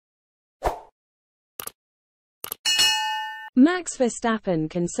Max Verstappen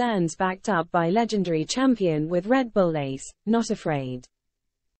concerns backed up by legendary champion with Red Bull ace, not afraid.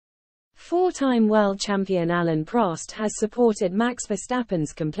 Four-time world champion Alain Prost has supported Max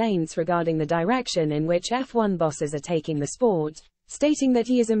Verstappen's complaints regarding the direction in which F1 bosses are taking the sport, stating that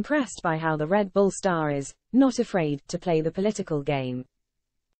he is impressed by how the Red Bull star is not afraid to play the political game.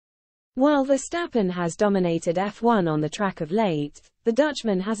 While Verstappen has dominated F1 on the track of late, the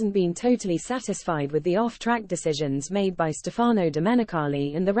Dutchman hasn't been totally satisfied with the off-track decisions made by Stefano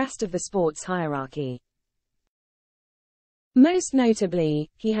Domenicali and the rest of the sport's hierarchy. Most notably,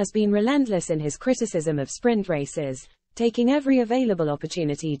 he has been relentless in his criticism of sprint races, taking every available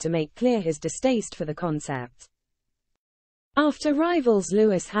opportunity to make clear his distaste for the concept. After rivals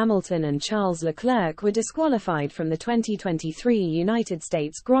Lewis Hamilton and Charles Leclerc were disqualified from the 2023 United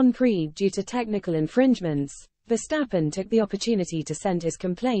States Grand Prix due to technical infringements, Verstappen took the opportunity to send his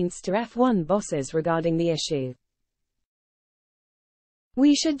complaints to F1 bosses regarding the issue.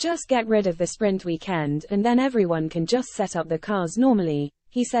 "We should just get rid of the sprint weekend and then everyone can just set up the cars normally,"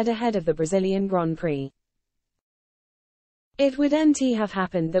 he said ahead of the Brazilian Grand Prix. "It wouldn't have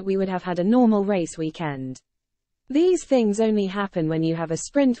happened that we would have had a normal race weekend. These things only happen when you have a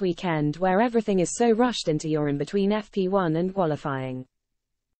sprint weekend where everything is so rushed into your in-between FP1 and qualifying."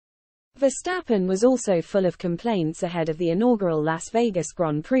 Verstappen was also full of complaints ahead of the inaugural Las Vegas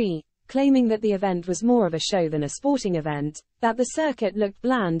Grand Prix, claiming that the event was more of a show than a sporting event, that the circuit looked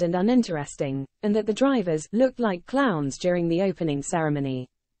bland and uninteresting, and that the drivers looked like clowns during the opening ceremony.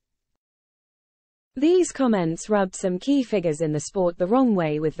 These comments rubbed some key figures in the sport the wrong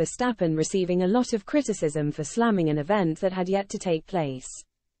way, with Verstappen receiving a lot of criticism for slamming an event that had yet to take place.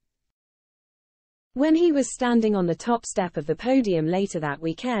 When he was standing on the top step of the podium later that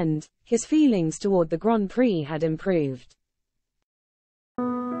weekend, his feelings toward the Grand Prix had improved.